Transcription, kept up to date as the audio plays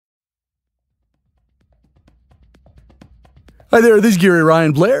Hi there, this is Gary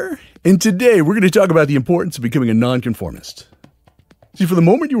Ryan Blair, and today we're going to talk about the importance of becoming a nonconformist. See, from the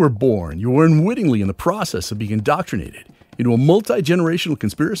moment you were born, you were unwittingly in the process of being indoctrinated into a multi-generational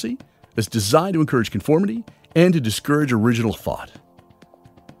conspiracy that's designed to encourage conformity and to discourage original thought.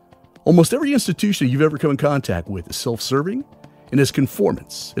 Almost every institution you've ever come in contact with is self-serving and has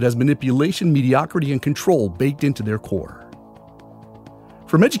conformance. It has manipulation, mediocrity, and control baked into their core.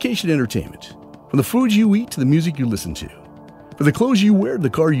 From education to entertainment, from the food you eat to the music you listen to, from the clothes you wear to the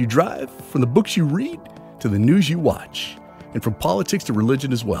car you drive, from the books you read to the news you watch, and from politics to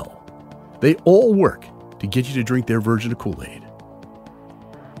religion as well. They all work to get you to drink their version of Koolaid.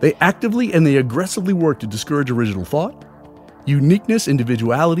 They actively and they aggressively work to discourage original thought, uniqueness,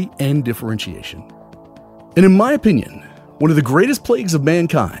 individuality, and differentiation. And in my opinion, one of the greatest plagues of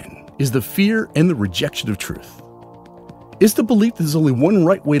mankind is the fear and the rejection of truth. It's the belief that there's only one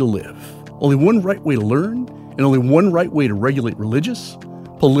right way to live, only one right way to learn, and only one right way to regulate religious,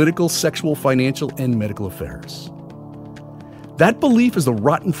 political, sexual, financial, and medical affairs. That belief is the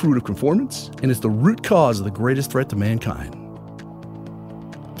rotten fruit of conformance, and it's the root cause of the greatest threat to mankind.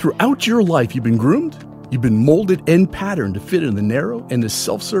 Throughout your life, you've been groomed, you've been molded and patterned to fit in the narrow and the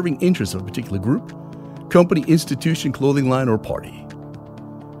self-serving interests of a particular group, company, institution, clothing line, or party.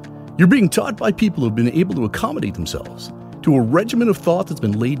 You're being taught by people who've been able to accommodate themselves to a regimen of thought that's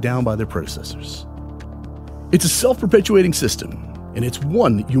been laid down by their predecessors. It's a self-perpetuating system, and it's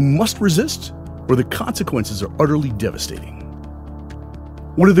one that you must resist, or the consequences are utterly devastating.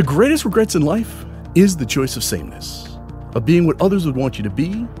 One of the greatest regrets in life is the choice of sameness, of being what others would want you to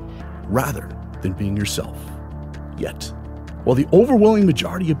be, rather than being yourself. Yet, while the overwhelming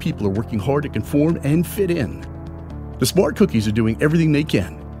majority of people are working hard to conform and fit in, the smart cookies are doing everything they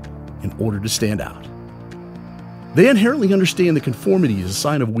can in order to stand out. They inherently understand that conformity is a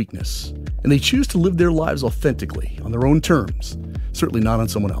sign of weakness, and they choose to live their lives authentically, on their own terms, certainly not on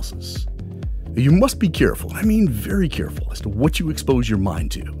someone else's. You must be careful, and I mean very careful, as to what you expose your mind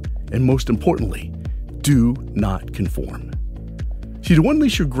to, and most importantly, do not conform. See, to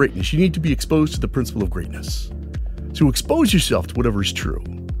unleash your greatness, you need to be exposed to the principle of greatness. So expose yourself to whatever is true,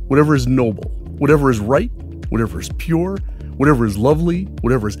 whatever is noble, whatever is right, whatever is pure, whatever is lovely,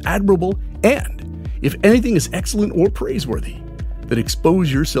 whatever is admirable, and if anything is excellent or praiseworthy, then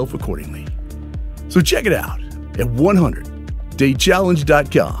expose yourself accordingly. So check it out at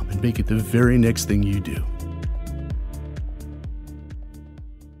 100daychallenge.com and make it the very next thing you do.